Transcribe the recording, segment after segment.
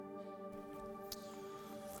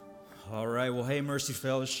All right, well, hey, Mercy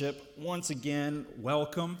Fellowship. Once again,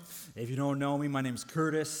 welcome. If you don't know me, my name's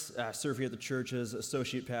Curtis. I serve here at the church as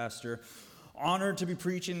associate pastor. Honored to be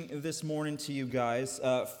preaching this morning to you guys.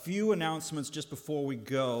 Few announcements just before we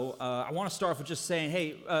go. I want to start off with just saying,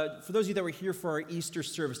 hey, for those of you that were here for our Easter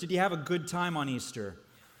service, did you have a good time on Easter?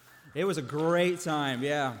 It was a great time,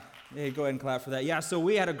 yeah. Hey, go ahead and clap for that. Yeah, so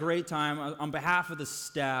we had a great time. On behalf of the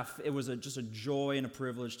staff, it was just a joy and a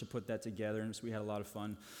privilege to put that together, and so we had a lot of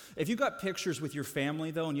fun. If you got pictures with your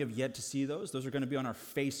family, though, and you have yet to see those are going to be on our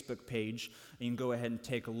Facebook page, and you can go ahead and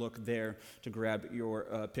take a look there to grab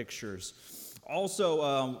your pictures.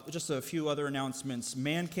 Also, just a few other announcements.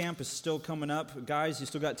 Man Camp is still coming up. Guys, you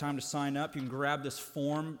still got time to sign up. You can grab this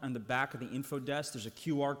form on the back of the info desk. There's a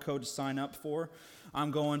QR code to sign up for.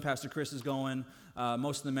 I'm going. Pastor Chris is going.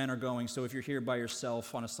 Most of the men are going. So if you're here by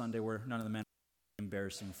yourself on a Sunday where none of the men are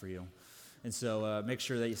embarrassing for you. And so make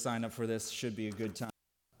sure that you sign up for this. Should be a good time.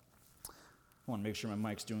 I want to make sure my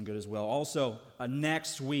mic's doing good as well. Also,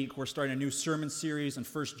 next week, we're starting a new sermon series in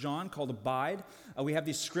 1 John called Abide. We have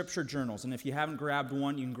these scripture journals, and if you haven't grabbed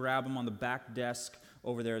one, you can grab them on the back desk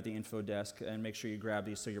over there at the info desk, and make sure you grab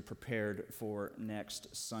these so you're prepared for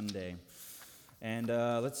next Sunday. And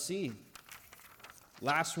let's see.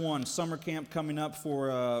 Last one, summer camp coming up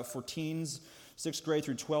for teens, 6th grade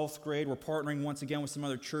through 12th grade. We're partnering once again with some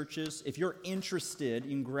other churches. If you're interested,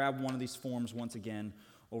 you can grab one of these forms once again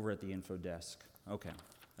over at the info desk. Okay,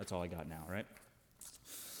 that's all I got now, right?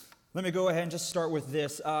 Let me go ahead and just start with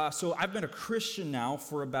this. So I've been a Christian now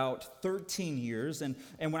for about 13 years, and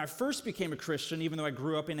when I first became a Christian, even though I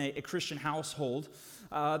grew up in a Christian household,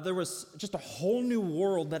 there was just a whole new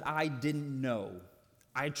world that I didn't know.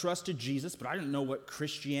 I trusted Jesus, but I didn't know what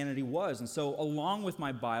Christianity was. And so along with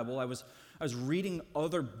my Bible, I was reading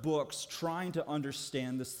other books trying to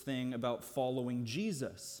understand this thing about following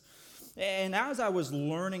Jesus. And as I was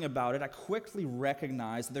learning about it, I quickly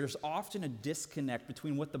recognized that there's often a disconnect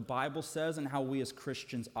between what the Bible says and how we as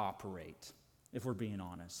Christians operate, if we're being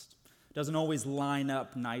honest. It doesn't always line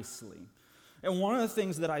up nicely. And one of the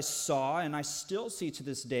things that I saw, and I still see to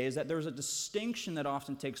this day, is that there's a distinction that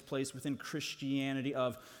often takes place within Christianity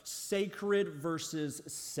of sacred versus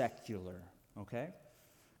secular, okay?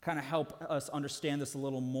 Kind of help us understand this a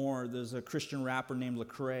little more. There's a Christian rapper named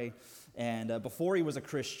Lecrae, and before he was a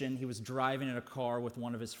Christian, he was driving in a car with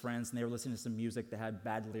one of his friends, and they were listening to some music that had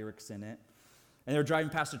bad lyrics in it. And they were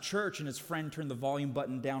driving past a church, and his friend turned the volume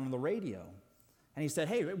button down on the radio. And he said,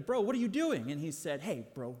 "Hey, bro, what are you doing?" And he said, "Hey,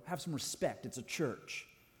 bro, have some respect. It's a church."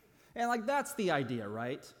 And that's the idea,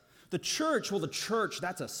 right? The church,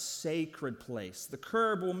 that's a sacred place. The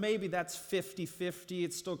curb, maybe that's 50-50.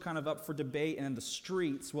 It's still kind of up for debate. And then the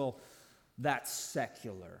streets, that's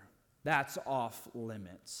secular. That's off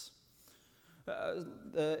limits.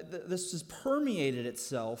 This has permeated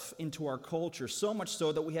itself into our culture, so much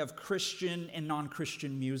so that we have Christian and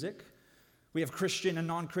non-Christian music. We have Christian and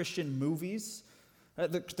non-Christian movies.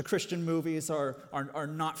 The Christian movies are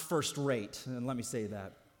not first rate, and let me say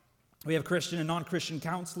that. We have Christian and non-Christian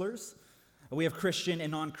counselors. We have Christian and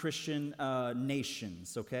non-Christian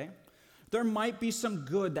nations, okay? There might be some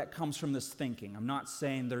good that comes from this thinking. I'm not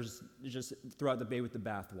saying there's just throw out the baby with the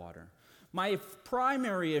bathwater. My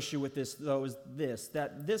primary issue with this, though, is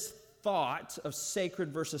that this thought of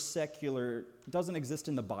sacred versus secular doesn't exist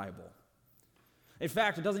in the Bible. In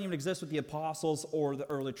fact, it doesn't even exist with the apostles or the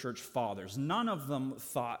early church fathers. None of them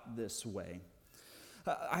thought this way.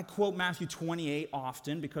 I quote Matthew 28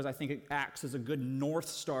 often because I think it acts as a good North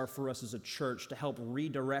Star for us as a church to help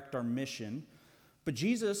redirect our mission. But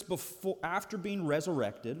Jesus, after being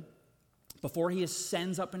resurrected, before he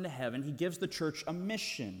ascends up into heaven, he gives the church a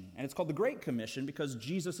mission. And it's called the Great Commission because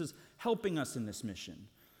Jesus is helping us in this mission.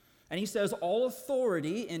 And he says, "All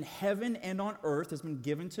authority in heaven and on earth has been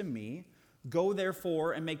given to me. Go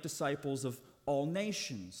therefore and make disciples of all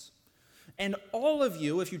nations." And all of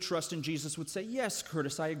you, if you trust in Jesus, would say, "Yes,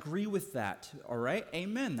 Curtis, I agree with that." All right?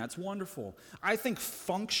 Amen. That's wonderful. I think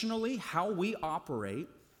functionally how we operate,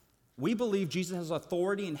 we believe Jesus has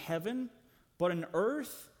authority in heaven, but in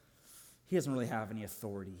earth, he doesn't really have any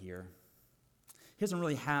authority here. He doesn't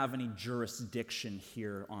really have any jurisdiction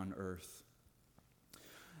here on earth.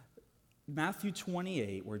 Matthew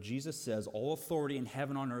 28, where Jesus says, "All authority in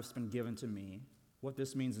heaven and on earth has been given to me," what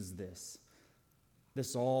this means is this.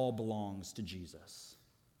 This all belongs to Jesus.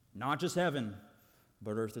 Not just heaven,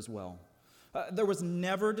 but earth as well. There was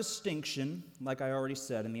never distinction, like I already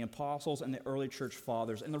said, in the apostles and the early church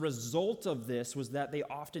fathers. And the result of this was that they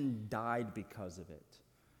often died because of it.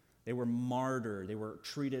 They were martyred. They were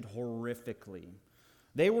treated horrifically.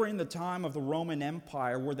 They were in the time of the Roman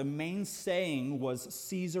Empire where the main saying was,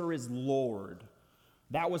 "Caesar is Lord."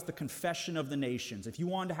 That was the confession of the nations. If you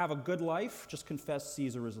wanted to have a good life, just confess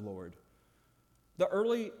Caesar is Lord. The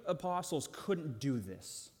early apostles couldn't do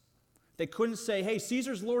this. They couldn't say, hey,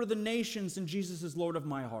 Caesar's Lord of the nations and Jesus is Lord of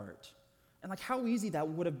my heart. And like how easy that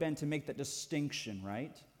would have been to make that distinction,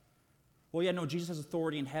 right? Well, yeah, no, Jesus has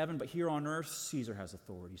authority in heaven, but here on earth, Caesar has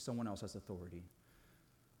authority. Someone else has authority.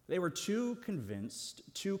 They were too convinced,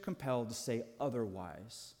 too compelled to say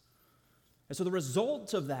otherwise. And so the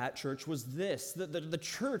result of that, church, was this. The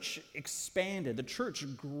church expanded. The church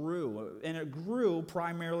grew. And it grew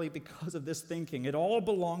primarily because of this thinking. It all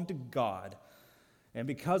belonged to God. And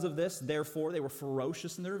because of this, therefore, they were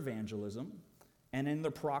ferocious in their evangelism and in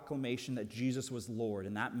their proclamation that Jesus was Lord.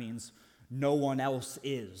 And that means no one else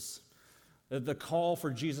is. The call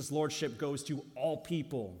for Jesus' lordship goes to all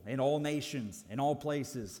people, in all nations, in all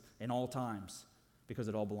places, in all times, because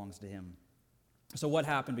it all belongs to him. So what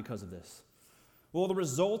happened because of this? Well, the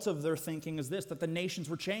result of their thinking is this, that the nations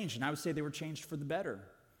were changed, and I would say they were changed for the better.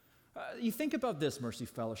 You think about this, Mercy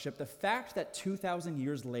Fellowship, the fact that 2,000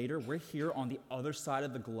 years later, we're here on the other side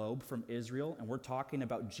of the globe from Israel, and we're talking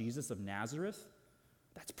about Jesus of Nazareth,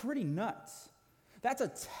 that's pretty nuts. That's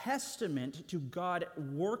a testament to God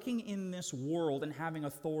working in this world and having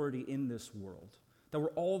authority in this world, that we're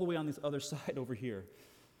all the way on this other side over here.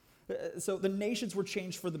 So the nations were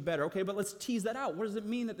changed for the better. Okay, but let's tease that out. What does it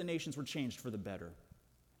mean that the nations were changed for the better?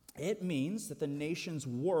 It means that the nations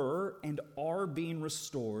were and are being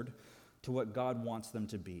restored to what God wants them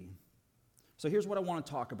to be. So here's what I want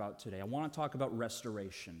to talk about today. I want to talk about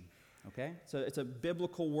restoration. Okay? So it's a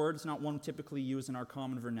biblical word. It's not one typically used in our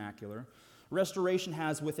common vernacular. Restoration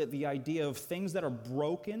has with it the idea of things that are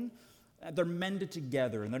broken, they're mended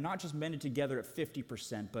together. And they're not just mended together at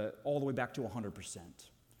 50%, but all the way back to 100%.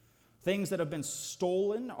 Things that have been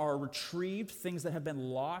stolen are retrieved. Things that have been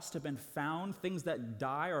lost have been found. Things that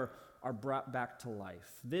die are brought back to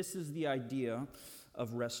life. This is the idea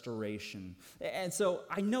of restoration. And so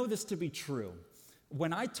I know this to be true.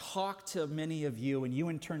 When I talk to many of you, and you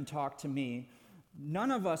in turn talk to me, none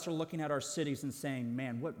of us are looking at our cities and saying,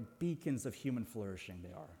 man, what beacons of human flourishing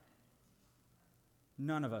they are.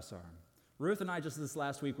 None of us are. Ruth and I, just this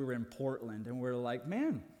last week, we were in Portland, and we were like,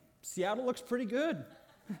 man, Seattle looks pretty good.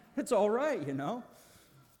 It's all right, you know.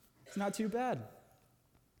 It's not too bad.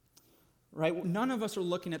 Right? None of us are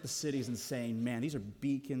looking at the cities and saying, man, these are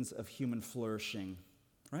beacons of human flourishing.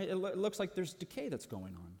 Right? It looks like there's decay that's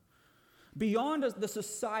going on. Beyond the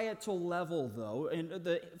societal level, though,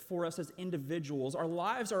 and for us as individuals, our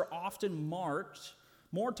lives are often marked,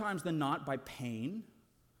 more times than not, by pain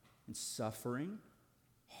and suffering,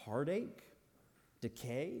 heartache,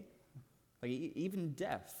 decay, like even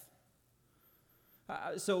death.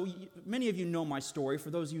 So many of you know my story.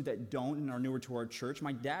 For those of you that don't and are newer to our church,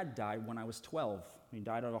 my dad died when I was 12. He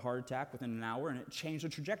died of a heart attack within an hour, and it changed the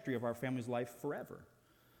trajectory of our family's life forever.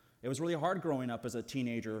 It was really hard growing up as a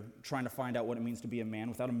teenager, trying to find out what it means to be a man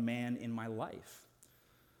without a man in my life.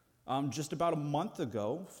 Just about a month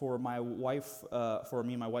ago, for me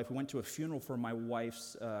and my wife, we went to a funeral for my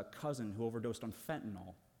wife's cousin who overdosed on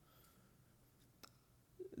fentanyl.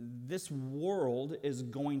 This world is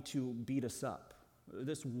going to beat us up.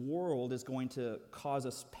 This world is going to cause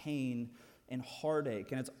us pain and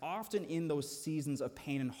heartache. And it's often in those seasons of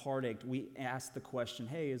pain and heartache we ask the question,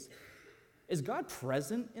 hey, is God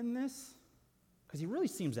present in this? Because he really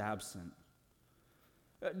seems absent.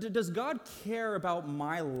 Does God care about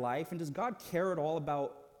my life? And does God care at all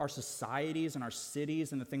about our societies and our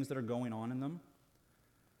cities and the things that are going on in them?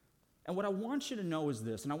 And what I want you to know is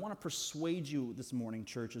this, and I want to persuade you this morning,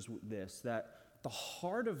 church, is this, that the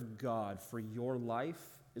heart of God for your life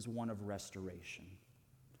is one of restoration.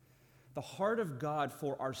 The heart of God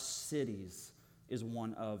for our cities is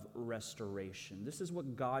one of restoration. This is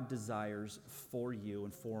what God desires for you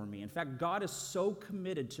and for me. In fact, God is so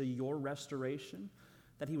committed to your restoration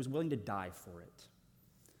that he was willing to die for it.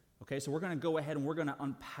 Okay, so we're going to go ahead and we're going to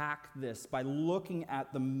unpack this by looking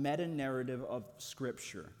at the meta-narrative of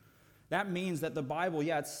Scripture. That means that the Bible,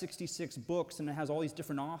 yeah, it's 66 books and it has all these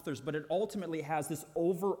different authors, but it ultimately has this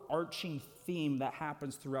overarching theme that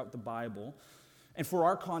happens throughout the Bible. And for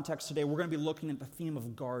our context today, we're going to be looking at the theme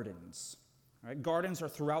of gardens. Right? Gardens are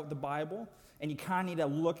throughout the Bible, and you kind of need to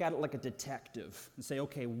look at it like a detective and say,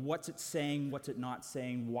 okay, what's it saying? What's it not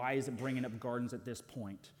saying? Why is it bringing up gardens at this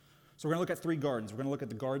point? So we're going to look at three gardens. We're going to look at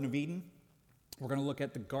the Garden of Eden, we're going to look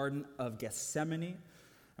at the Garden of Gethsemane,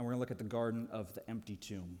 and we're going to look at the Garden of the Empty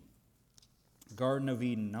Tomb. Garden of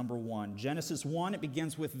Eden, number 1. Genesis 1, it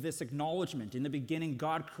begins with this acknowledgement. In the beginning,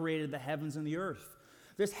 God created the heavens and the earth.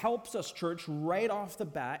 This helps us, church, right off the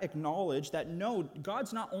bat, acknowledge that no,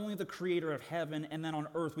 God's not only the creator of heaven and then on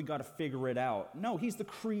earth we got to figure it out. No, he's the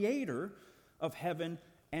creator of heaven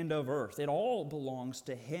and of earth. It all belongs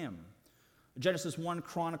to him. Genesis 1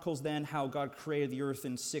 chronicles then how God created the earth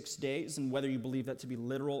in 6 days, and whether you believe that to be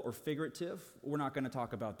literal or figurative, we're not going to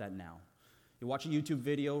talk about that now. You watch a YouTube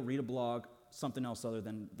video, read a blog, something else other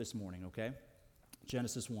than this morning, okay?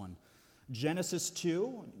 Genesis 1. Genesis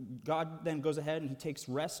 2, God then goes ahead and he takes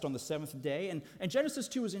rest on the seventh day. And Genesis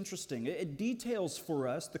 2 is interesting. It details for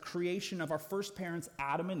us the creation of our first parents,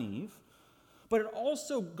 Adam and Eve, but it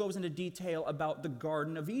also goes into detail about the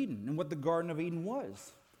Garden of Eden and what the Garden of Eden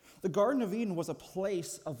was. The Garden of Eden was a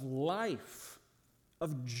place of life,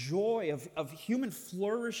 of joy, of human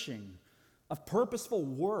flourishing, of purposeful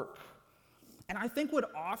work. And I think what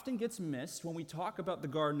often gets missed when we talk about the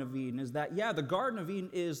Garden of Eden is that, yeah, the Garden of Eden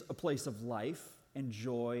is a place of life and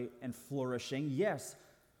joy and flourishing, yes,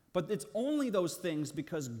 but it's only those things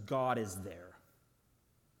because God is there.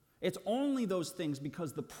 It's only those things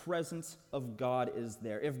because the presence of God is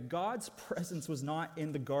there. If God's presence was not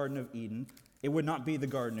in the Garden of Eden, it would not be the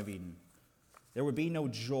Garden of Eden. There would be no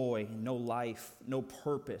joy, no life, no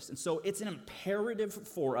purpose. And so it's an imperative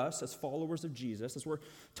for us as followers of Jesus, as we're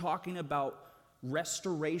talking about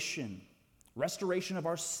restoration of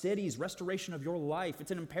our cities, restoration of your life. It's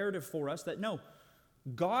an imperative for us that no,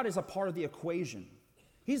 God is a part of the equation.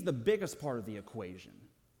 He's the biggest part of the equation.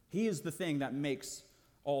 He is the thing that makes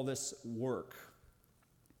all this work.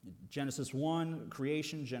 Genesis 1,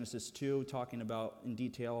 creation. Genesis 2, talking about in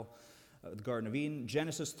detail the Garden of Eden.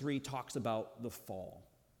 Genesis 3 talks about the fall.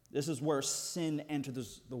 This is where sin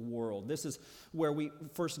enters the world. This is where we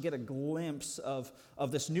first get a glimpse of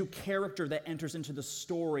this new character that enters into the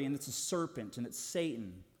story, and it's a serpent, and it's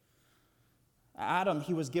Satan. Adam,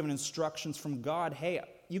 he was given instructions from God, hey,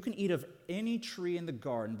 you can eat of any tree in the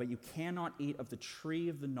garden, but you cannot eat of the tree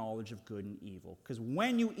of the knowledge of good and evil, because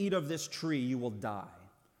when you eat of this tree, you will die.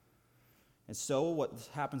 And so what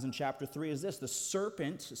happens in chapter 3 is this. The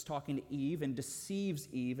serpent is talking to Eve and deceives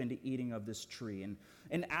Eve into eating of this tree.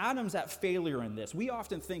 And Adam's at failure in this. We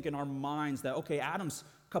often think in our minds that, okay, Adam's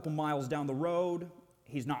a couple miles down the road.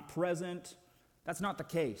 He's not present. That's not the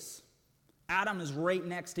case. Adam is right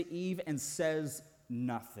next to Eve and says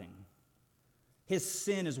nothing. His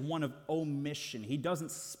sin is one of omission. He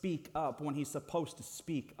doesn't speak up when he's supposed to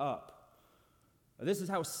speak up. This is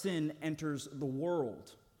how sin enters the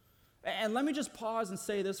world. And let me just pause and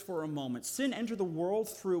say this for a moment. Sin entered the world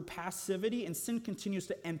through passivity, and sin continues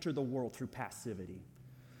to enter the world through passivity.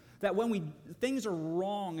 That when things are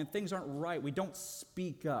wrong and things aren't right, we don't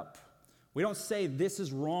speak up. We don't say, this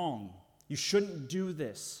is wrong. You shouldn't do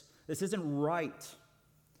this. This isn't right.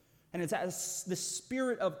 And it's the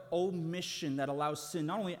spirit of omission that allows sin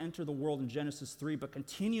not only to enter the world in Genesis 3, but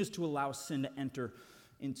continues to allow sin to enter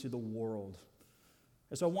into the world.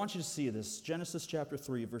 And so I want you to see this. Genesis chapter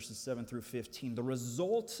 3, verses 7 through 15. The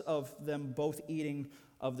result of them both eating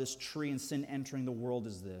of this tree and sin entering the world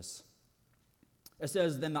is this. It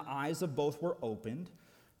says, then the eyes of both were opened,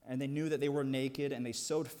 and they knew that they were naked, and they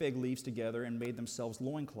sewed fig leaves together and made themselves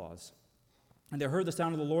loincloths. And they heard the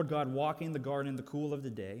sound of the Lord God walking in the garden in the cool of the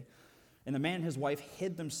day. And the man and his wife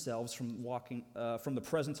hid themselves from the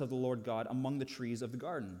presence of the Lord God among the trees of the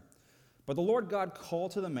garden. But the Lord God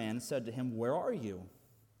called to the man and said to him, where are you?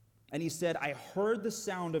 And he said, I heard the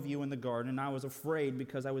sound of you in the garden, and I was afraid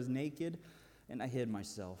because I was naked, and I hid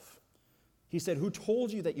myself. He said, who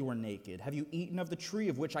told you that you were naked? Have you eaten of the tree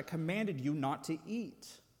of which I commanded you not to eat?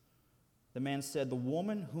 The man said, the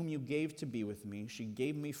woman whom you gave to be with me, she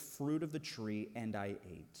gave me fruit of the tree, and I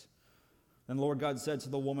ate. Then the Lord God said to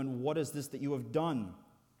the woman, what is this that you have done?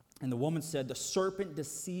 And the woman said, the serpent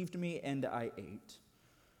deceived me, and I ate.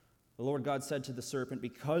 The Lord God said to the serpent,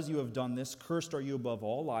 because you have done this, cursed are you above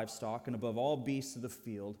all livestock and above all beasts of the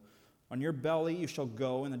field. On your belly you shall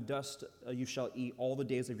go, and the dust you shall eat all the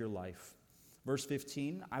days of your life. Verse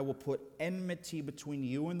 15, I will put enmity between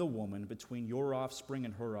you and the woman, between your offspring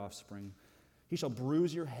and her offspring. He shall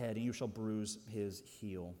bruise your head, and you shall bruise his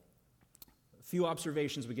heel. A few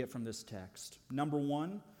observations we get from this text. Number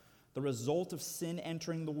one, the result of sin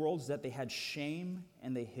entering the world is that they had shame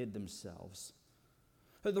and they hid themselves.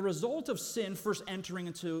 The result of sin first entering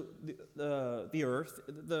into the earth,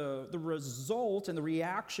 the result and the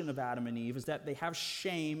reaction of Adam and Eve is that they have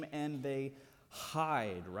shame and they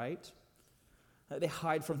hide, right? They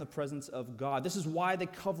hide from the presence of God. This is why they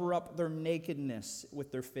cover up their nakedness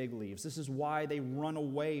with their fig leaves. This is why they run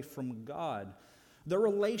away from God. Their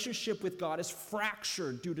relationship with God is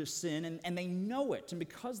fractured due to sin, and they know it. And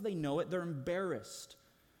because they know it, they're embarrassed.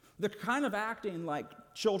 They're kind of acting like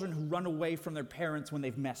children who run away from their parents when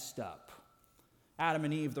they've messed up. Adam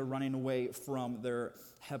and Eve, they're running away from their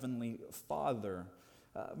heavenly Father.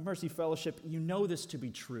 Mercy Fellowship, you know this to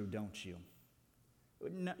be true, don't you?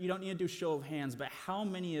 You don't need to do show of hands, but how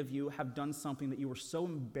many of you have done something that you were so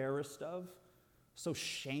embarrassed of, so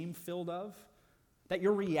shame-filled of, that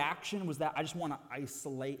your reaction was that I just want to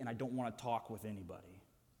isolate and I don't want to talk with anybody?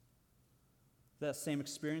 That same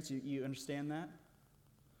experience, you understand that?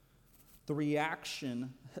 The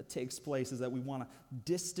reaction that takes place is that we want to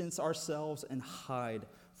distance ourselves and hide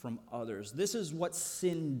from others. This is what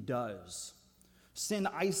sin does. Sin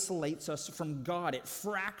isolates us from God. It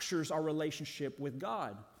fractures our relationship with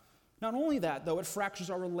God. Not only that, though, it fractures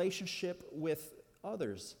our relationship with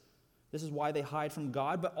others. This is why they hide from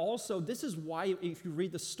God, but also this is why, if you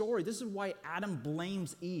read the story, this is why Adam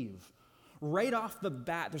blames Eve. Right off the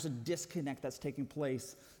bat, there's a disconnect that's taking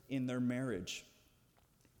place in their marriage.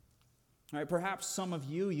 All right, perhaps some of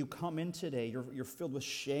you come in today, you're filled with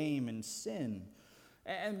shame and sin.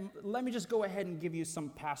 And let me just go ahead and give you some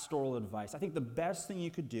pastoral advice. I think the best thing you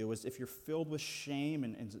could do is if you're filled with shame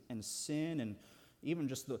and sin and even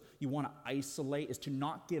just you want to isolate, is to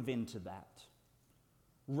not give in to that.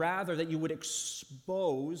 Rather, that you would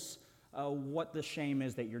expose what the shame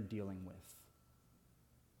is that you're dealing with.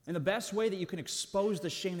 And the best way that you can expose the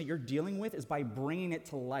shame that you're dealing with is by bringing it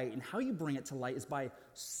to light. And how you bring it to light is by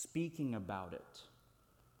speaking about it.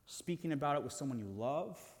 Speaking about it with someone you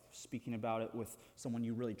love, speaking about it with someone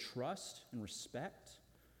you really trust and respect.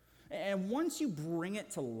 And once you bring it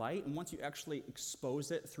to light, and once you actually expose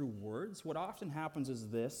it through words, what often happens is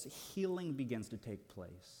this: healing begins to take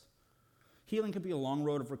place. Healing can be a long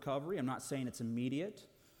road of recovery. I'm not saying it's immediate,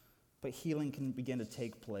 but healing can begin to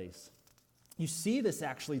take place. You see this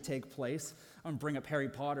actually take place. I'm going to bring up Harry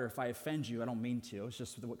Potter. If I offend you, I don't mean to. It's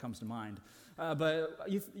just what comes to mind. But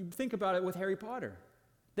you think about it with Harry Potter.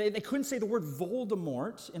 They couldn't say the word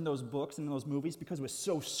Voldemort in those books and in those movies because it was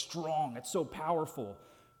so strong. It's so powerful.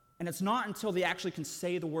 And it's not until they actually can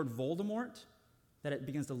say the word Voldemort that it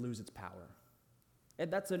begins to lose its power.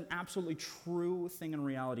 And that's an absolutely true thing in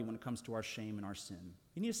reality when it comes to our shame and our sin.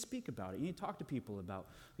 You need to speak about it. You need to talk to people about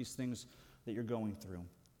these things that you're going through.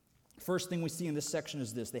 First thing we see in this section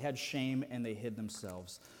is this: they had shame and they hid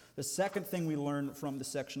themselves. The second thing we learn from the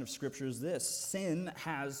section of Scripture is this: sin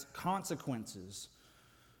has consequences.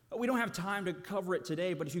 We don't have time to cover it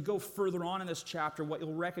today, but if you go further on in this chapter, what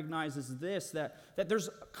you'll recognize is this, that there's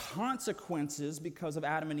consequences because of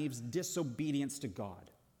Adam and Eve's disobedience to God.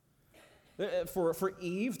 For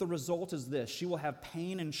Eve, the result is this: she will have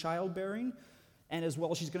pain in childbearing, and as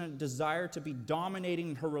well, she's going to desire to be dominating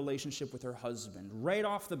in her relationship with her husband. Right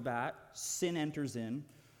off the bat, sin enters in.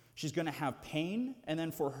 She's going to have pain, and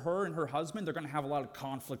then for her and her husband, they're going to have a lot of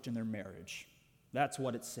conflict in their marriage. That's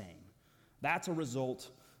what it's saying. That's a result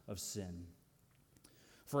of sin.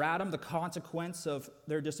 For Adam, the consequence of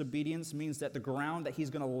their disobedience means that the ground that he's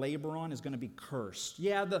going to labor on is going to be cursed.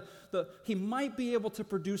 Yeah, he might be able to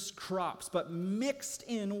produce crops, but mixed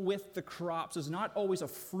in with the crops is not always a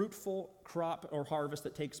fruitful crop or harvest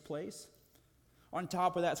that takes place. On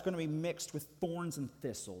top of that, it's going to be mixed with thorns and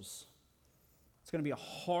thistles. It's going to be a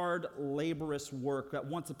hard, laborious work that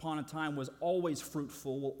once upon a time was always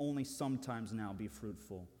fruitful, will only sometimes now be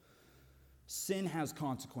fruitful. Sin has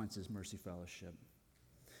consequences, Mercy Fellowship.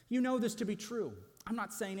 You know this to be true. I'm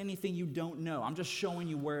not saying anything you don't know. I'm just showing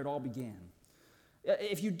you where it all began.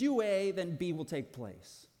 If you do A, then B will take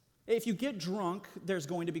place. If you get drunk, there's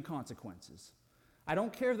going to be consequences. I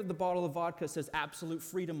don't care that the bottle of vodka says absolute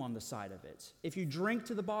freedom on the side of it. If you drink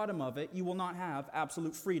to the bottom of it, you will not have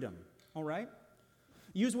absolute freedom, all right?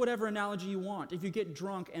 Use whatever analogy you want. If you get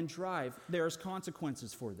drunk and drive, there's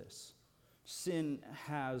consequences for this. Sin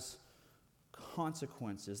has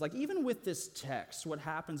consequences. Like even with this text, what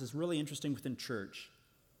happens is really interesting within church.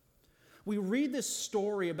 We read this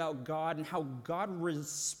story about God and how God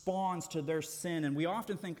responds to their sin, and we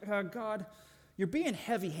often think, God, you're being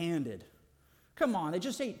heavy-handed. Come on, they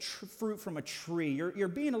just ate fruit from a tree. You're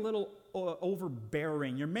being a little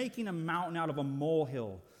overbearing. You're making a mountain out of a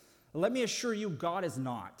molehill. Let me assure you, God is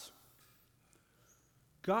not.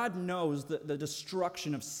 God knows the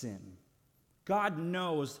destruction of sin. God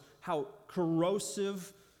knows how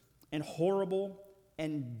corrosive and horrible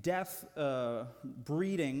and death-breeding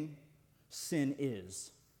sin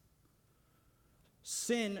is.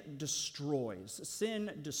 Sin destroys.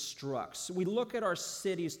 Sin destructs. We look at our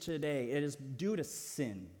cities today, it is due to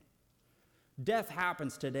sin. Death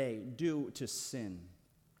happens today due to sin.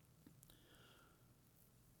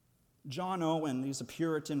 John Owen, he's a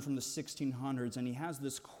Puritan from the 1600s, and he has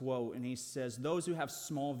this quote, and he says, "Those who have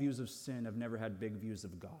small views of sin have never had big views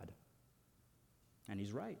of God." And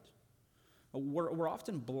he's right. We're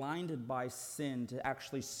often blinded by sin to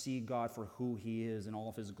actually see God for who he is and all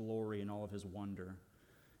of his glory and all of his wonder.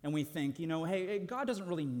 And we think, hey, God doesn't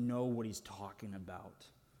really know what he's talking about.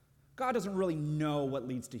 God doesn't really know what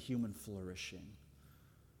leads to human flourishing.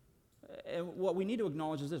 And what we need to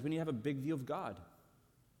acknowledge is this: we need to have a big view of God.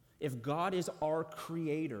 If God is our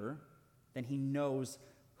creator, then he knows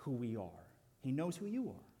who we are. He knows who you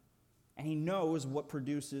are. And he knows what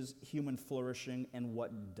produces human flourishing and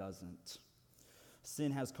what doesn't.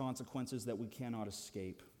 Sin has consequences that we cannot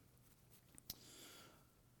escape.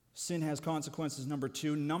 Sin has consequences, number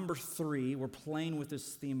 2. Number 3, we're playing with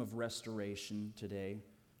this theme of restoration today.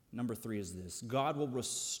 Number 3 is this: God will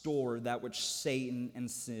restore that which Satan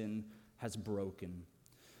and sin has broken.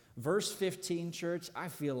 Verse 15, church, I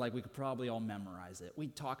feel like we could probably all memorize it. We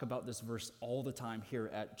talk about this verse all the time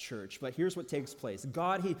here at church. But here's what takes place.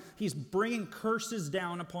 God, he's bringing curses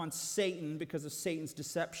down upon Satan because of Satan's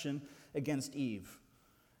deception against Eve.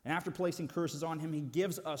 And after placing curses on him, he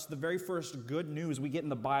gives us the very first good news we get in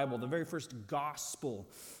the Bible, the very first gospel,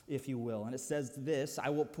 if you will. And it says this: I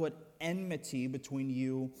will put enmity between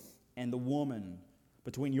you and the woman,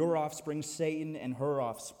 between your offspring, Satan, and her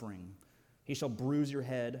offspring. He shall bruise your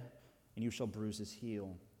head, and you shall bruise his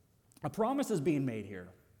heel. A promise is being made here.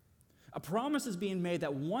 A promise is being made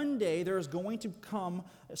that one day there is going to come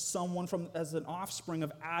someone as an offspring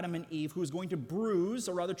of Adam and Eve who is going to bruise,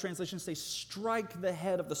 or other translations say strike, the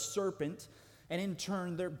head of the serpent, and in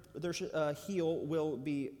turn their heel will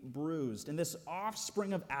be bruised. And this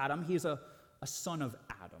offspring of Adam, he's a son of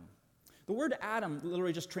Adam. The word Adam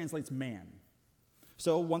literally just translates man.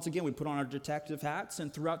 So once again, we put on our detective hats,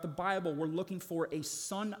 and throughout the Bible, we're looking for a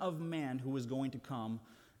son of man who is going to come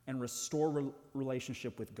and restore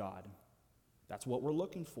relationship with God. That's what we're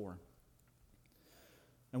looking for.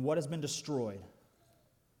 And what has been destroyed?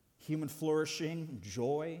 Human flourishing,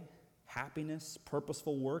 joy, happiness,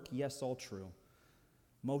 purposeful work, yes, all true.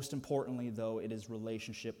 Most importantly, though, it is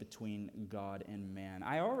relationship between God and man.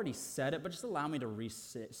 I already said it, but just allow me to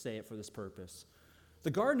re-say it for this purpose. The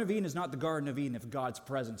Garden of Eden is not the Garden of Eden if God's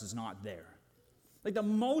presence is not there. Like, the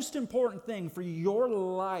most important thing for your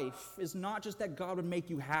life is not just that God would make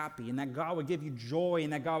you happy and that God would give you joy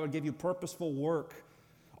and that God would give you purposeful work,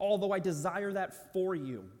 although I desire that for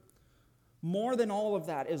you. More than all of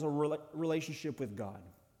that is a relationship with God.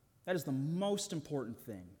 That is the most important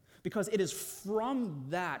thing, because it is from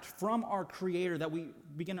that, from our Creator, that we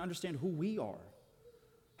begin to understand who we are,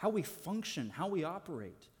 how we function, how we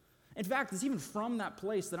operate. In fact, it's even from that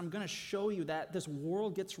place that I'm going to show you that this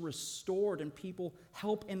world gets restored and people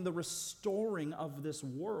help in the restoring of this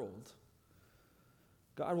world.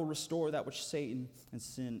 God will restore that which Satan and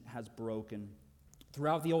sin has broken.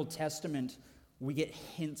 Throughout the Old Testament, we get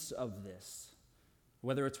hints of this,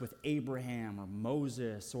 whether it's with Abraham or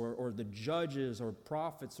Moses or the judges or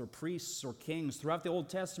prophets or priests or kings. Throughout the Old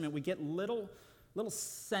Testament, we get little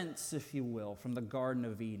sense, if you will, from the Garden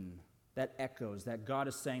of Eden. That echoes, that God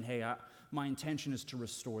is saying, hey, my intention is to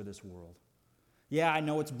restore this world. Yeah, I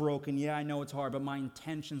know it's broken. Yeah, I know it's hard, but my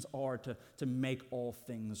intentions are to make all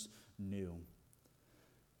things new.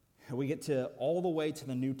 We get to all the way to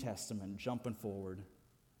the New Testament, jumping forward.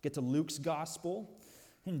 Get to Luke's Gospel.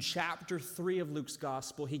 In chapter 3 of Luke's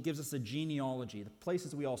Gospel, he gives us a genealogy, the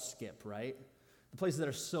places we all skip, right? The places that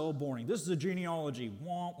are so boring. This is a genealogy,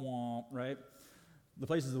 womp womp, right? The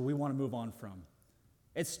places that we want to move on from.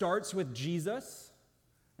 It starts with Jesus,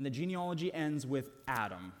 and the genealogy ends with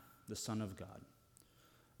Adam, the Son of God.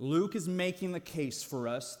 Luke is making the case for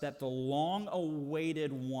us that the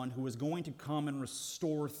long-awaited one who is going to come and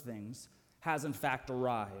restore things has in fact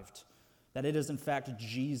arrived, that it is in fact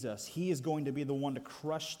Jesus. He is going to be the one to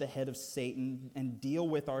crush the head of Satan and deal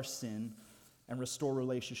with our sin and restore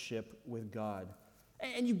relationship with God.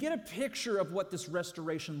 And you get a picture of what this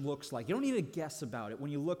restoration looks like. You don't need to guess about it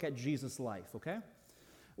when you look at Jesus' life, okay?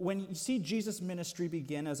 When you see Jesus' ministry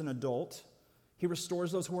begin as an adult, he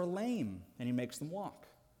restores those who are lame, and he makes them walk.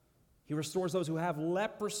 He restores those who have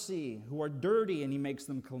leprosy, who are dirty, and he makes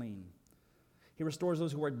them clean. He restores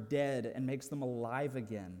those who are dead and makes them alive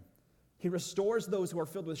again. He restores those who are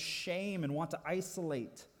filled with shame and want to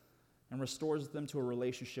isolate, and restores them to a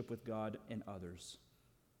relationship with God and others.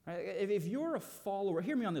 Right? If you're a follower,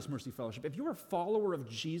 hear me on this, Mercy Fellowship. If you're a follower of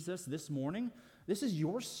Jesus this morning, this is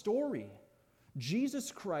your story.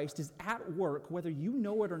 Jesus Christ is at work, whether you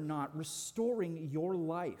know it or not, restoring your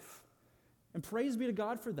life. And praise be to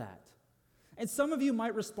God for that. And some of you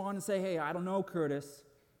might respond and say, hey, I don't know, Curtis.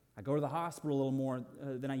 I go to the hospital a little more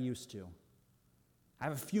than I used to. I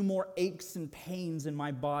have a few more aches and pains in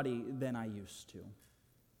my body than I used to.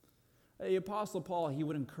 The Apostle Paul, he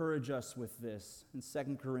would encourage us with this. In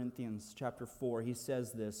 2 Corinthians chapter 4, he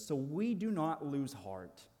says this, "So we do not lose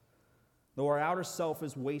heart. Though our outer self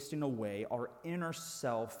is wasting away, our inner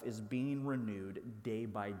self is being renewed day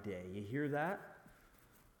by day." You hear that?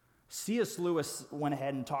 C.S. Lewis went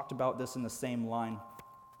ahead and talked about this in the same line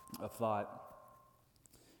of thought.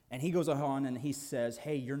 And he goes on and he says,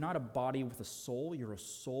 hey, you're not a body with a soul, you're a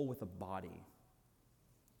soul with a body.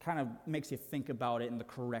 Kind of makes you think about it in the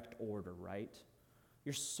correct order, right?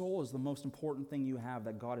 Your soul is the most important thing you have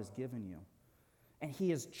that God has given you. And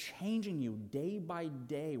he is changing you day by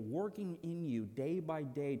day, working in you day by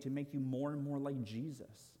day to make you more and more like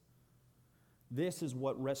Jesus. This is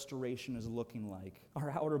what restoration is looking like. Our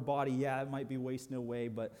outer body, yeah, it might be wasting away,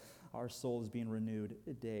 but our soul is being renewed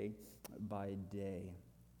day by day.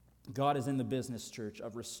 God is in the business, church,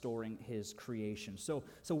 of restoring his creation. So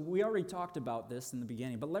we already talked about this in the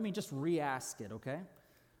beginning, but let me just re-ask it, okay?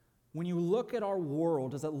 When you look at our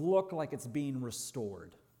world, does it look like it's being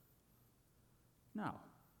restored? No.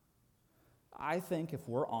 I think if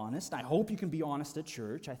we're honest, I hope you can be honest at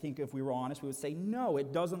church, I think if we were honest, we would say, no,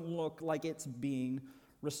 it doesn't look like it's being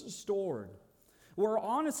restored. We're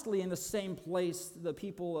honestly in the same place the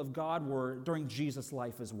people of God were during Jesus'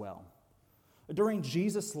 life as well. During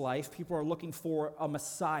Jesus' life, people are looking for a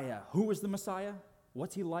Messiah. Who is the Messiah?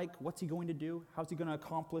 What's he like? What's he going to do? How's he going to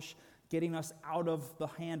accomplish getting us out of the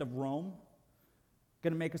hand of Rome?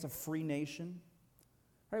 Going to make us a free nation?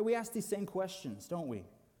 All right, we ask these same questions, don't we?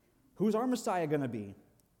 Who's our Messiah going to be?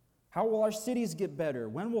 How will our cities get better?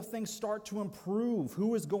 When will things start to improve?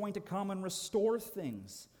 Who is going to come and restore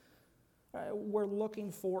things? We're looking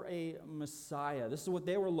for a Messiah. This is what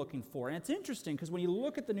they were looking for. And it's interesting because when you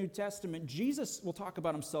look at the New Testament, Jesus will talk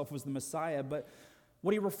about himself as the Messiah, but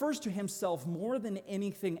what he refers to himself more than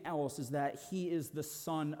anything else is that he is the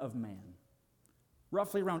Son of Man.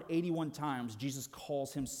 Roughly around 81 times, Jesus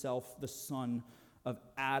calls himself the Son of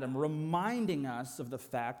Adam, reminding us of the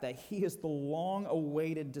fact that he is the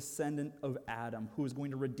long-awaited descendant of Adam who is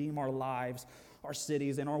going to redeem our lives, our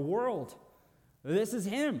cities, and our world. This is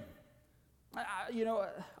him.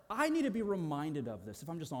 I need to be reminded of this, if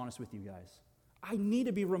I'm just honest with you guys. I need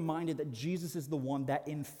to be reminded that Jesus is the one that,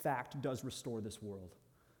 in fact, does restore this world.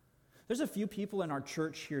 There's a few people in our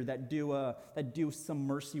church here that do some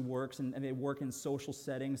mercy works, and they work in social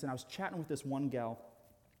settings. And I was chatting with this one gal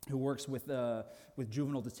who works with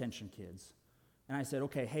juvenile detention kids. And I said,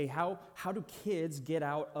 okay, hey, how do kids get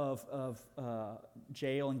out of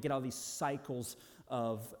jail and get out of these cycles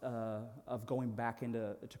of going back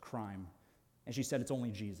into crime? And she said, it's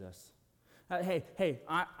only Jesus.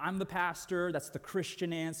 I'm the pastor. That's the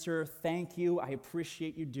Christian answer. Thank you. I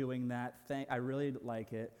appreciate you doing that. I really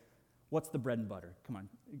like it. What's the bread and butter? Come on,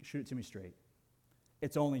 shoot it to me straight.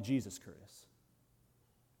 It's only Jesus, Curtis.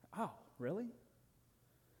 Oh, really?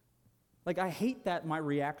 Like, I hate that my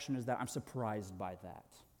reaction is that I'm surprised by that.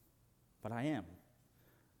 But I am.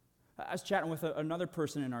 I was chatting with another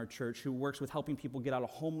person in our church who works with helping people get out of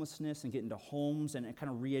homelessness and get into homes and kind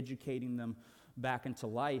of re-educating them back into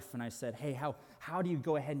life. And I said, hey, how do you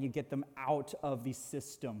go ahead and you get them out of these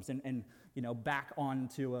systems and back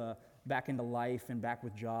into life and back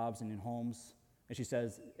with jobs and in homes? And she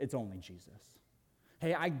says, it's only Jesus.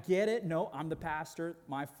 Hey, I get it. No, I'm the pastor.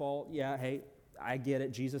 My fault. Yeah, hey, I get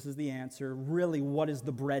it. Jesus is the answer. Really, what is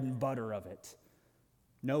the bread and butter of it?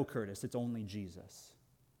 No, Curtis, it's only Jesus.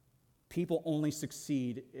 People only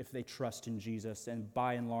succeed if they trust in Jesus, and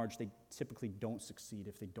by and large, they typically don't succeed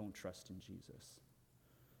if they don't trust in Jesus.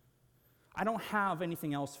 I don't have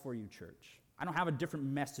anything else for you, church. I don't have a different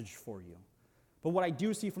message for you. But what I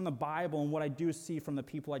do see from the Bible and what I do see from the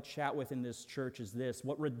people I chat with in this church is this.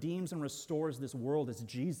 What redeems and restores this world is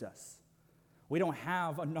Jesus. We don't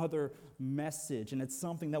have another message, and it's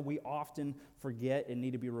something that we often forget and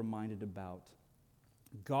need to be reminded about.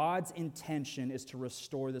 God's intention is to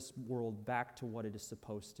restore this world back to what it is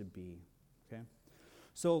supposed to be. Okay?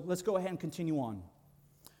 So let's go ahead and continue on.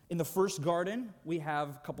 In the first garden, we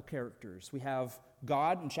have a couple characters. We have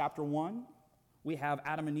God in chapter 1. We have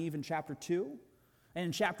Adam and Eve in chapter 2. And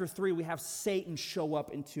in chapter 3, we have Satan show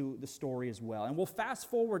up into the story as well. And we'll fast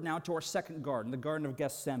forward now to our second garden, the Garden of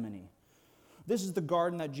Gethsemane. This is the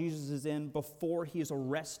garden that Jesus is in before he is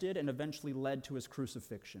arrested and eventually led to his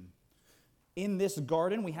crucifixion. In this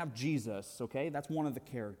garden, we have Jesus, okay? That's one of the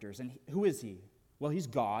characters. And who is he? Well, he's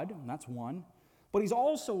God, and that's one. But he's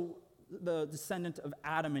also the descendant of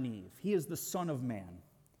Adam and Eve. He is the Son of Man.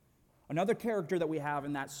 Another character that we have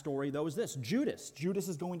in that story, though, is this, Judas. Judas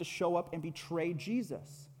is going to show up and betray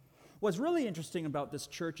Jesus. What's really interesting about this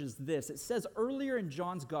church is this. It says earlier in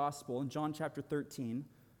John's gospel, in John chapter 13,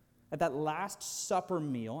 At that Last Supper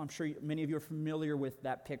meal, I'm sure many of you are familiar with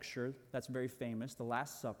that picture. That's very famous, the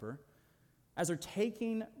Last Supper. As they're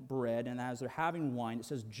taking bread and as they're having wine, it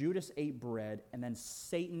says Judas ate bread and then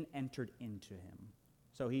Satan entered into him.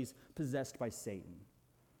 So he's possessed by Satan.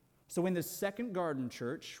 So in the second garden,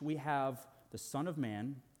 church, we have the Son of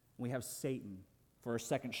Man, we have Satan for our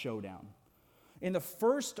second showdown. In the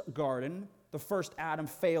first garden, the first Adam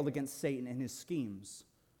failed against Satan and his schemes.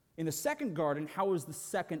 In the second garden, how is the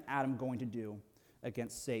second Adam going to do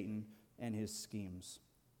against Satan and his schemes?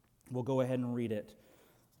 We'll go ahead and read it.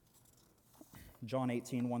 John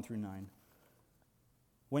 18, 1 through 9.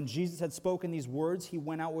 When Jesus had spoken these words, he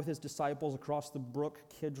went out with his disciples across the brook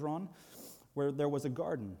Kidron, where there was a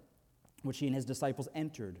garden, which he and his disciples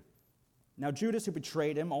entered. Now Judas, who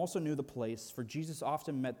betrayed him, also knew the place, for Jesus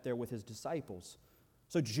often met there with his disciples.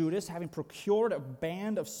 So Judas, having procured a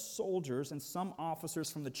band of soldiers and some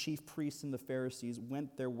officers from the chief priests and the Pharisees,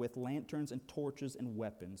 went there with lanterns and torches and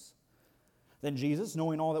weapons. Then Jesus,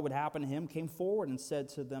 knowing all that would happen to him, came forward and said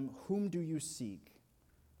to them, "Whom do you seek?"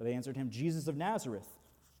 But they answered him, "Jesus of Nazareth."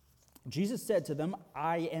 Jesus said to them,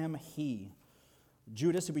 "I am he."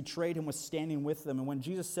 Judas, who betrayed him, was standing with them, and when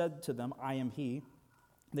Jesus said to them, "I am he,"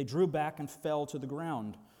 they drew back and fell to the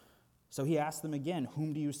ground. So he asked them again,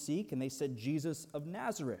 "Whom do you seek?" And they said, "Jesus of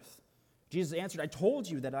Nazareth." Jesus answered, "I told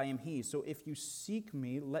you that I am he, so if you seek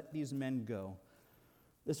me, let these men go."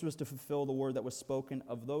 This was to fulfill the word that was spoken,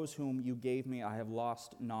 "Of those whom you gave me, I have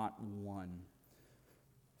lost not one."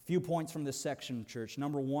 Few points from this section, church.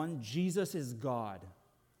 Number one, Jesus is God.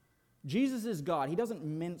 Jesus is God. He doesn't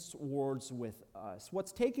mince words with us.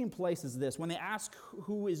 What's taking place is this. When they ask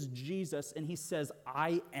who is Jesus and he says,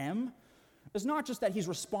 "I am," it's not just that he's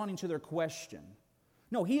responding to their question.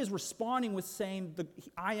 No, he is responding with saying,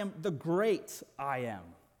 "I am the great I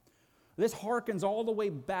am." This harkens all the way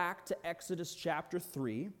back to Exodus chapter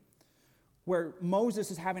 3, where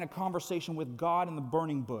Moses is having a conversation with God in the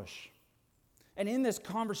burning bush. And in this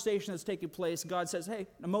conversation that's taking place,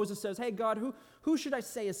 Moses says, "Hey, God, who should I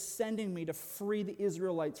say is sending me to free the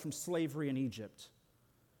Israelites from slavery in Egypt?"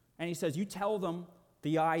 And he says, "You tell them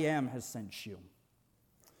the I am has sent you."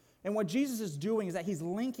 And what Jesus is doing is that he's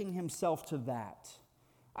linking himself to that.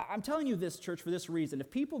 I'm telling you this, church, for this reason. If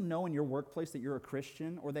people know in your workplace that you're a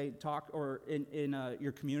Christian, or they talk, or in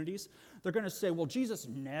your communities, they're going to say, "Well, Jesus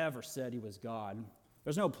never said he was God.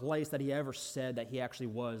 There's no place that he ever said that he actually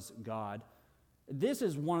was God." This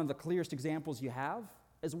is one of the clearest examples you have,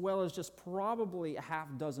 as well as just probably a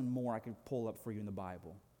half dozen more I could pull up for you in the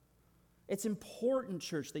Bible. It's important,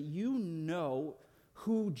 church, that you know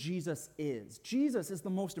who Jesus is. Jesus is the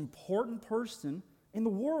most important person in the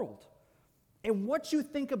world. And what you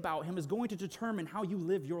think about him is going to determine how you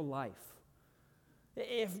live your life.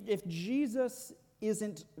 If Jesus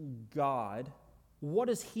isn't God, what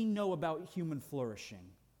does he know about human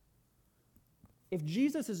flourishing? If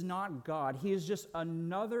Jesus is not God, he is just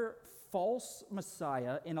another false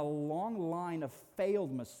Messiah in a long line of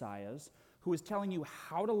failed Messiahs who is telling you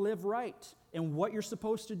how to live right and what you're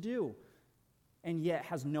supposed to do, and yet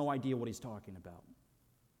has no idea what he's talking about.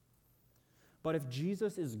 But if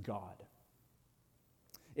Jesus is God,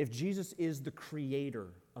 if Jesus is the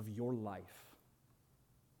creator of your life,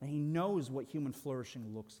 then he knows what human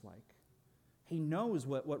flourishing looks like. He knows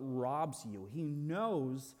what robs you. He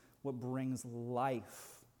knows what brings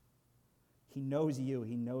life. He knows you.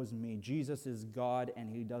 He knows me. Jesus is God, and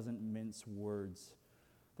he doesn't mince words.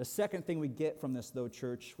 The second thing we get from this, though,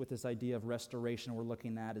 church, with this idea of restoration we're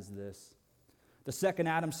looking at is this. The second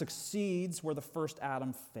Adam succeeds where the first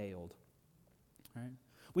Adam failed. Right?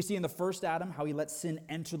 We see in the first Adam how he let sin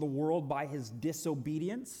enter the world by his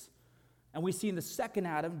disobedience. And we see in the second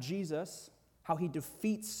Adam, Jesus, how he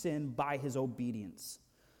defeats sin by his obedience.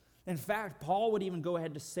 In fact, Paul would even go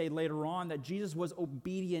ahead to say later on that Jesus was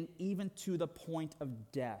obedient even to the point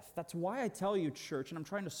of death. That's why I tell you, church, and I'm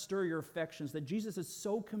trying to stir your affections, that Jesus is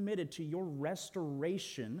so committed to your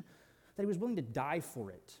restoration that he was willing to die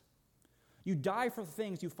for it. You die for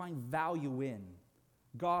things you find value in.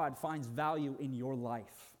 God finds value in your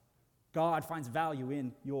life. God finds value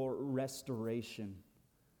in your restoration.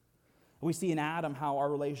 We see in Adam how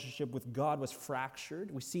our relationship with God was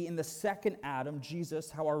fractured. We see in the second Adam,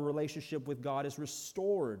 Jesus, how our relationship with God is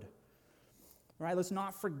restored. All right, let's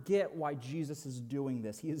not forget why Jesus is doing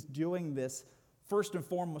this. He is doing this first and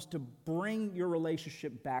foremost to bring your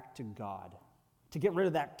relationship back to God, to get rid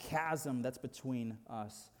of that chasm that's between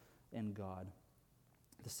us and God.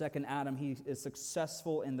 The second Adam, he is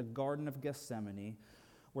successful in the Garden of Gethsemane,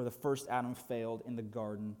 where the first Adam failed in the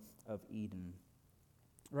Garden of Eden.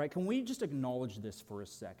 Right? Can we just acknowledge this for a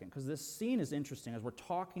second? Because this scene is interesting as we're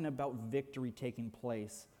talking about victory taking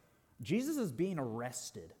place Jesus is being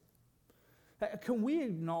arrested. Can we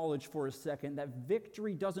acknowledge for a second that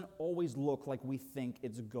victory doesn't always look like we think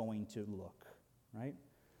it's going to look, right?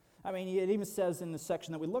 I mean, it even says in the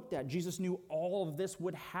section that we looked at, Jesus knew all of this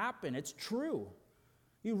would happen. It's true.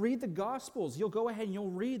 You read the Gospels, you'll go ahead and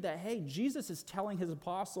you'll read that, hey, Jesus is telling his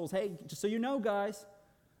apostles, hey, just so you know, guys,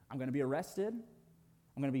 I'm going to be arrested,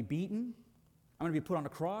 I'm going to be beaten, I'm going to be put on a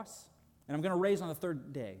cross, and I'm going to raise on the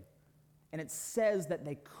third day. And it says that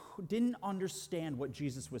they didn't understand what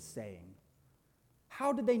Jesus was saying.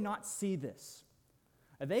 How did they not see this?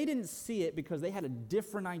 They didn't see it because they had a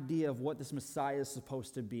different idea of what this Messiah is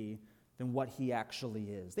supposed to be than what he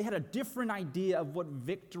actually is. They had a different idea of what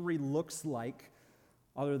victory looks like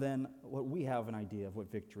other than what we have an idea of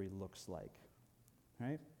what victory looks like,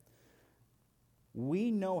 right?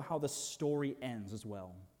 We know how the story ends as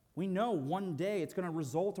well. We know one day it's going to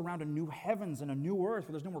result around a new heavens and a new earth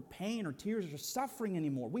where there's no more pain or tears or suffering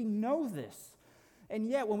anymore. We know this. And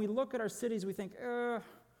yet when we look at our cities, we think,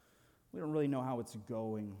 we don't really know how it's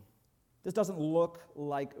going. This doesn't look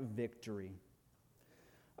like victory.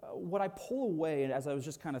 What I pull away, and as I was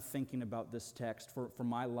just kind of thinking about this text for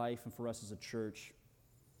my life and for us as a church,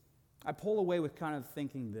 I pull away with kind of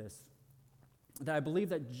thinking this, that I believe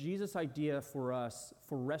that Jesus' idea for us,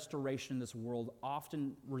 for restoration in this world,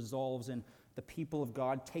 often resolves in the people of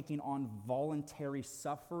God taking on voluntary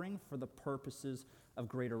suffering for the purposes of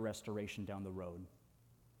greater restoration down the road.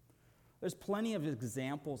 There's plenty of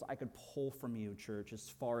examples I could pull from you, church, as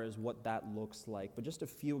far as what that looks like, but just a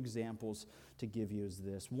few examples to give you is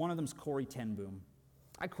this. One of them is Corrie ten Boom.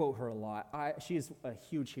 I quote her a lot. She is a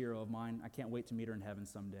huge hero of mine. I can't wait to meet her in heaven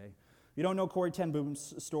someday. If you don't know Corrie ten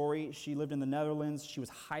Boom's story, she lived in the Netherlands. She was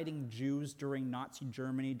hiding Jews during Nazi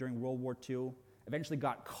Germany during World War II, eventually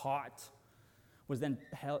got caught, was then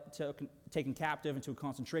taken captive into a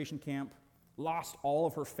concentration camp, lost all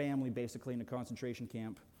of her family basically in a concentration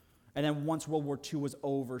camp. And then once World War II was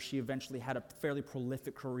over, she eventually had a fairly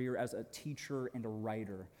prolific career as a teacher and a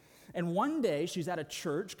writer. And one day, she's at a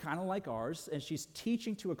church, kind of like ours, and she's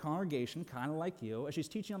teaching to a congregation, kind of like you, and she's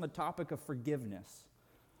teaching on the topic of forgiveness.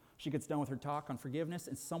 She gets done with her talk on forgiveness,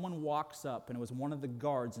 and someone walks up, and it was one of the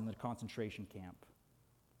guards in the concentration camp.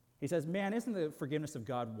 He says, "Man, isn't the forgiveness of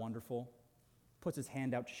God wonderful?" Puts his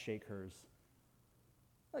hand out to shake hers.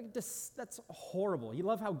 Like, that's horrible. You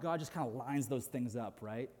love how God just kind of lines those things up,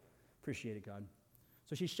 right? Appreciate it, God.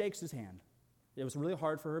 So she shakes his hand. It was really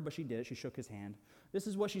hard for her, but she did it. She shook his hand. This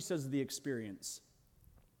is what she says of the experience.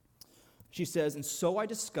 She says, "And so I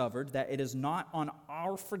discovered that it is not on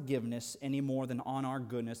our forgiveness any more than on our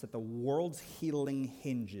goodness that the world's healing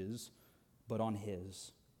hinges, but on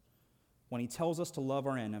his. When he tells us to love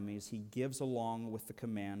our enemies, he gives along with the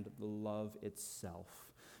command the love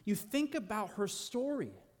itself." You think about her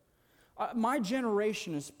story. My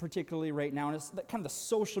generation is particularly right now, and it's kind of the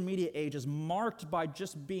social media age is marked by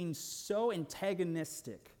just being so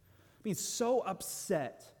antagonistic, being so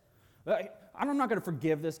upset. I'm not going to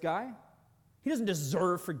forgive this guy. He doesn't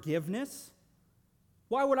deserve forgiveness.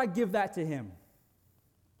 Why would I give that to him?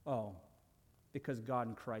 Oh, because God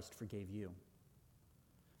in Christ forgave you.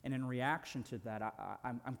 And in reaction to that,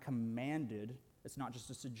 I'm commanded, it's not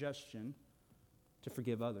just a suggestion, to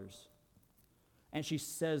forgive others. And she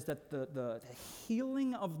says that the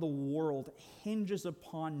healing of the world hinges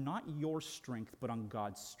upon not your strength, but on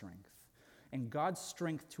God's strength. And God's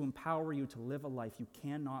strength to empower you to live a life you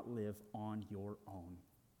cannot live on your own.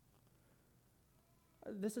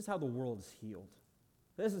 This is how the world is healed.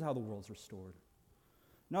 This is how the world is restored.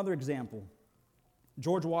 Another example,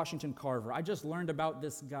 George Washington Carver. I just learned about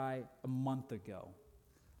this guy a month ago.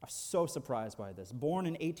 I'm so surprised by this. Born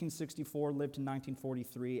in 1864, lived in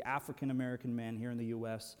 1943, African-American man here in the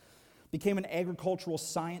U.S., became an agricultural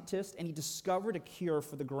scientist, and he discovered a cure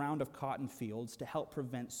for the ground of cotton fields to help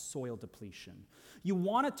prevent soil depletion. You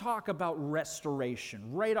want to talk about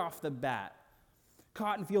restoration right off the bat.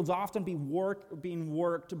 Cotton fields often being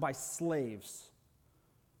worked by slaves.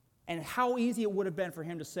 And how easy it would have been for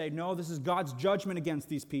him to say, no, this is God's judgment against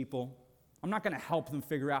these people. I'm not going to help them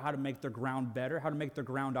figure out how to make their ground better, how to make their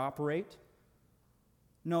ground operate.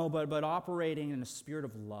 No, but operating in a spirit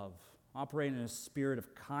of love, operating in a spirit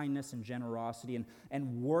of kindness and generosity,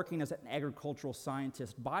 and working as an agricultural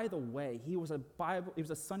scientist. By the way, he was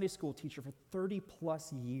a Sunday school teacher for 30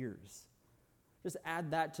 plus years. Just add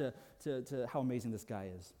that to how amazing this guy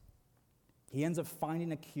is. He ends up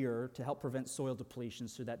finding a cure to help prevent soil depletion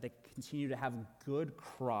so that they continue to have good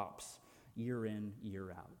crops year in,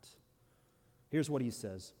 year out. Here's what he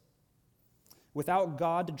says. Without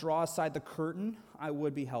God to draw aside the curtain, I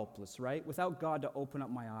would be helpless, right? Without God to open up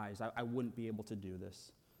my eyes, I wouldn't be able to do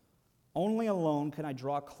this. Only alone can I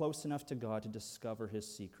draw close enough to God to discover his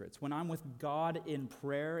secrets. When I'm with God in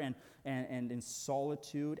prayer and in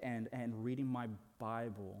solitude and reading my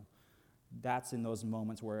Bible, that's in those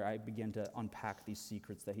moments where I begin to unpack these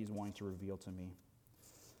secrets that he's wanting to reveal to me.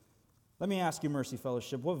 Let me ask you, Mercy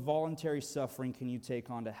Fellowship, what voluntary suffering can you take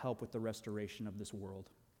on to help with the restoration of this world?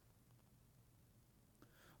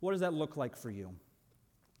 What does that look like for you?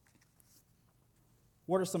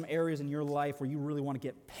 What are some areas in your life where you really want to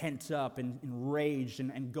get pent up and enraged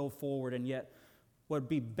and go forward, and yet what would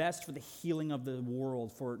be best for the healing of the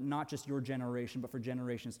world, for not just your generation, but for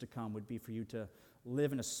generations to come, would be for you to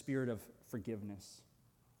live in a spirit of forgiveness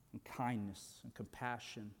and kindness and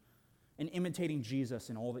compassion and imitating Jesus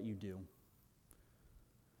in all that you do.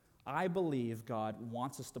 I believe God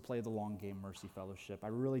wants us to play the long game, Mercy Fellowship. I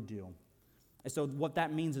really do. And so what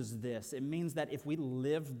that means is this. It means that if we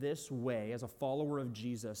live this way as a follower of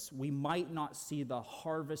Jesus, we might not see the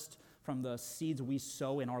harvest from the seeds we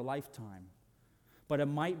sow in our lifetime. But it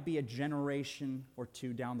might be a generation or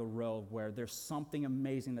two down the road where there's something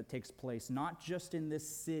amazing that takes place, not just in this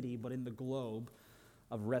city, but in the globe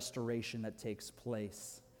of restoration that takes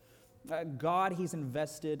place. God, he's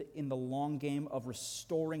invested in the long game of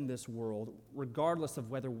restoring this world, regardless of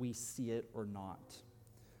whether we see it or not.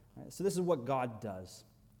 So this is what God does.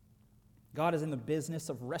 God is in the business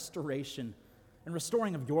of restoration and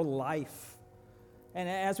restoring of your life. And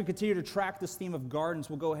as we continue to track this theme of gardens,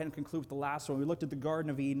 we'll go ahead and conclude with the last one. We looked at the Garden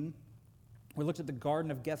of Eden. We looked at the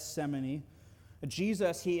Garden of Gethsemane.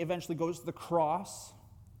 Jesus, he eventually goes to the cross.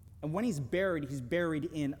 And when he's buried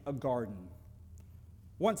in a garden.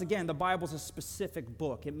 Once again, the Bible's a specific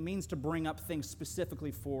book. It means to bring up things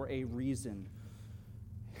specifically for a reason.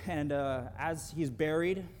 And as he's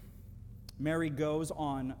buried, Mary goes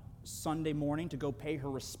on Sunday morning to go pay her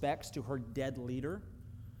respects to her dead leader.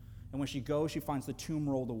 And when she goes, she finds the tomb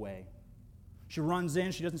rolled away. She runs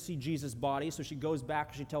in, she doesn't see Jesus' body, so she goes back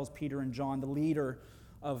and she tells Peter and John, the leader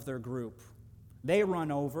of their group. They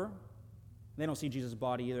run over. They don't see Jesus'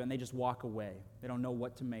 body either, and they just walk away. They don't know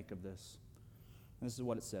what to make of this. And this is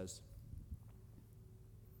what it says.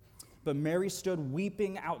 But Mary stood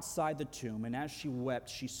weeping outside the tomb, and as she wept,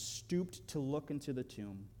 she stooped to look into the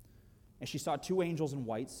tomb. And she saw two angels in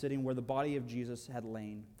white sitting where the body of Jesus had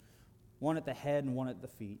lain, one at the head and one at the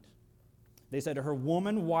feet. They said to her,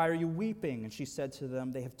 "Woman, why are you weeping?" And she said to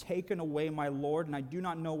them, "They have taken away my Lord, and I do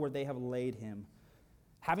not know where they have laid him."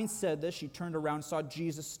 Having said this, she turned around and saw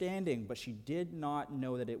Jesus standing, but she did not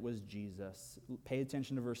know that it was Jesus. Pay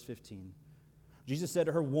attention to verse 15. Jesus said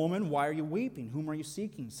to her, "Woman, why are you weeping? Whom are you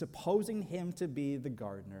seeking?" Supposing him to be the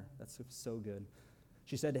gardener. That's so good.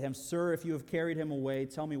 She said to him, "Sir, if you have carried him away,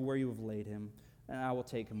 tell me where you have laid him, and I will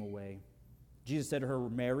take him away." Jesus said to her,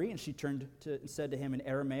 "Mary," and she said to him in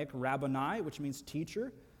Aramaic, "Rabboni," which means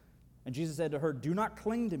teacher. And Jesus said to her, "Do not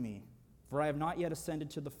cling to me, for I have not yet ascended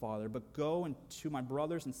to the Father, but go and to my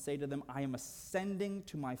brothers and say to them, I am ascending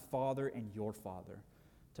to my Father and your Father,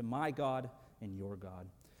 to my God and your God."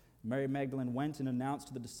 Mary Magdalene went and announced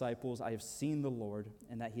to the disciples, "I have seen the Lord,"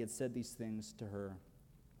 and that he had said these things to her.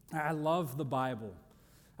 I love the Bible.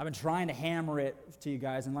 I've been trying to hammer it to you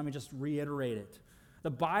guys, and let me just reiterate it. The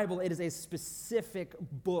Bible, it is a specific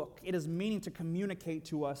book. It is meaning to communicate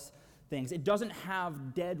to us things. It doesn't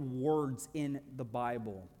have dead words in the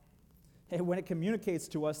Bible. And when it communicates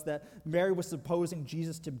to us that Mary was supposing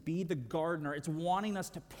Jesus to be the gardener, it's wanting us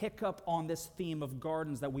to pick up on this theme of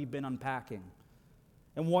gardens that we've been unpacking.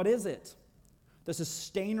 And what is it? The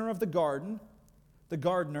sustainer of the garden, the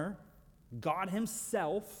gardener, God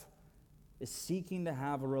himself, is seeking to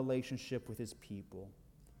have a relationship with his people.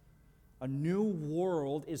 A new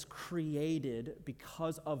world is created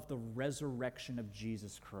because of the resurrection of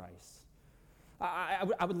Jesus Christ.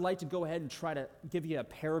 I would like to go ahead and try to give you a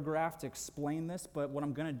paragraph to explain this, but what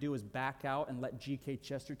I'm going to do is back out and let G.K.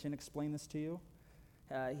 Chesterton explain this to you.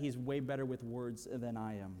 He's way better with words than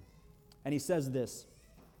I am. And he says this,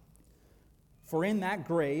 "For in that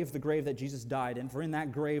grave, the grave that Jesus died in, for in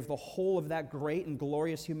that grave, the whole of that great and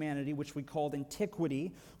glorious humanity, which we called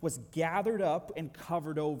antiquity, was gathered up and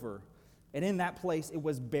covered over. And in that place it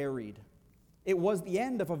was buried. It was the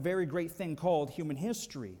end of a very great thing called human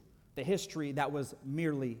history, the history that was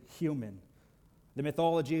merely human. The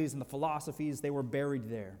mythologies and the philosophies, they were buried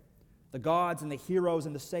there. The gods and the heroes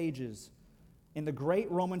and the sages. In the great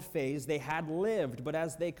Roman phase, they had lived, but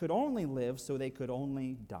as they could only live, so they could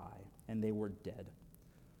only die, and they were dead.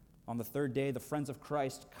 On the third day, the friends of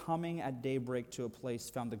Christ, coming at daybreak to a place,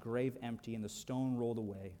 found the grave empty and the stone rolled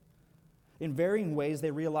away. In varying ways, they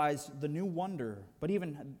realized the new wonder, but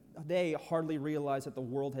even they hardly realized that the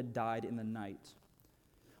world had died in the night.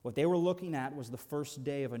 What they were looking at was the first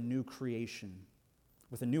day of a new creation,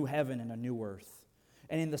 with a new heaven and a new earth.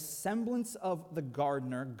 And in the semblance of the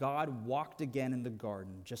gardener, God walked again in the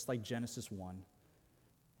garden, just like Genesis 1.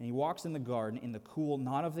 And he walks in the garden in the cool,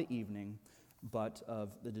 not of the evening, but of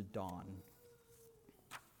the dawn.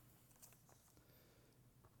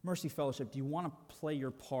 Mercy Fellowship, do you want to play your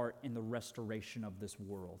part in the restoration of this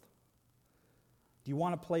world? Do you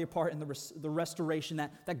want to play a part in the restoration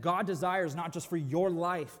that God desires, not just for your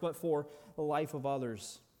life, but for the life of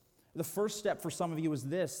others? The first step for some of you is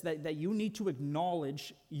this, that you need to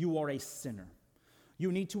acknowledge you are a sinner.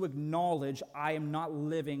 You need to acknowledge I am not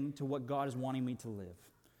living to what God is wanting me to live.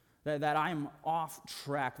 That I am off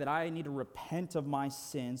track, that I need to repent of my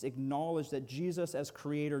sins, acknowledge that Jesus as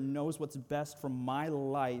Creator knows what's best for my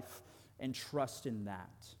life, and trust in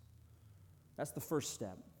that. That's the first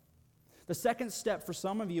step. The second step for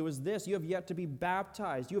some of you is this: you have yet to be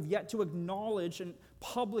baptized. You have yet to acknowledge and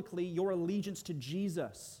publicly your allegiance to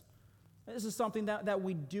Jesus. This is something that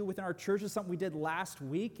we do within our church. It's something we did last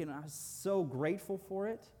week, and I'm so grateful for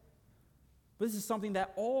it. But this is something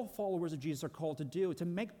that all followers of Jesus are called to do, to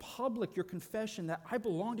make public your confession that I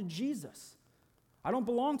belong to Jesus. I don't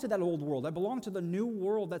belong to that old world. I belong to the new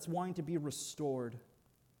world that's wanting to be restored.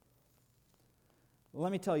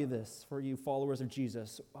 Let me tell you this, for you followers of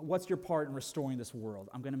Jesus, what's your part in restoring this world?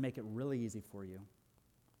 I'm going to make it really easy for you.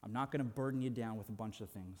 I'm not going to burden you down with a bunch of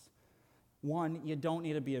things. One, you don't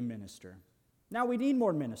need to be a minister. Now, we need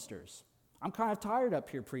more ministers. I'm kind of tired up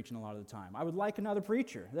here preaching a lot of the time. I would like another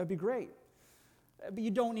preacher. That would be great. But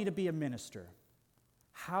you don't need to be a minister.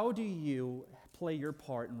 How do you play your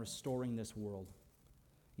part in restoring this world?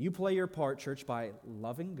 You play your part, church, by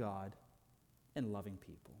loving God and loving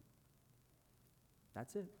people.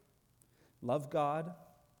 That's it. Love God,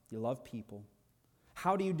 you love people.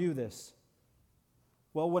 How do you do this?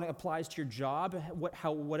 Well, when it applies to your job,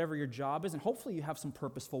 whatever your job is, and hopefully you have some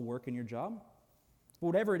purposeful work in your job.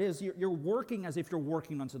 Whatever it is, you're working as if you're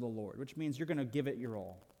working unto the Lord, which means you're going to give it your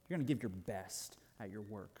all. You're going to give your best at your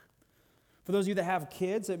work. For those of you that have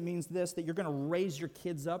kids, it means this, that you're going to raise your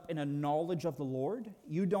kids up in a knowledge of the Lord.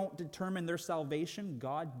 You don't determine their salvation,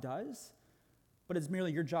 God does. But it's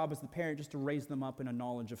merely your job as the parent just to raise them up in a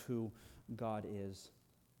knowledge of who God is.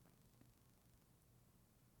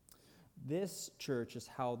 This, church, is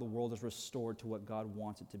how the world is restored to what God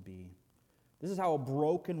wants it to be. This is how a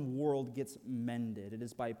broken world gets mended. It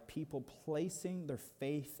is by people placing their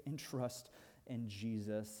faith and trust in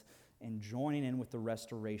Jesus and joining in with the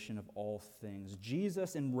restoration of all things.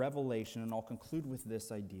 Jesus in Revelation, and I'll conclude with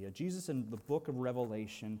this idea. Jesus in the book of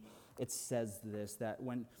Revelation, it says this, that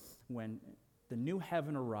when the new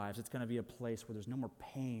heaven arrives, it's going to be a place where there's no more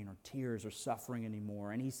pain or tears or suffering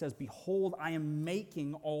anymore. And he says, "Behold, I am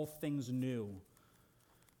making all things new."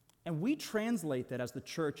 And we translate that as the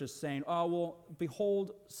church as saying, "Oh, well,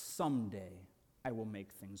 behold, someday I will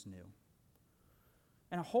make things new."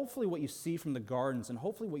 And hopefully what you see from the gardens and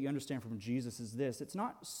hopefully what you understand from Jesus is this: it's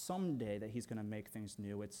not someday that he's going to make things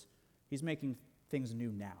new. He's making things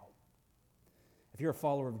new now. If you're a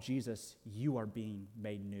follower of Jesus, you are being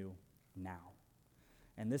made new now.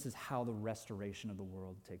 And this is how the restoration of the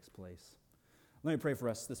world takes place. Let me pray for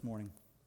us this morning.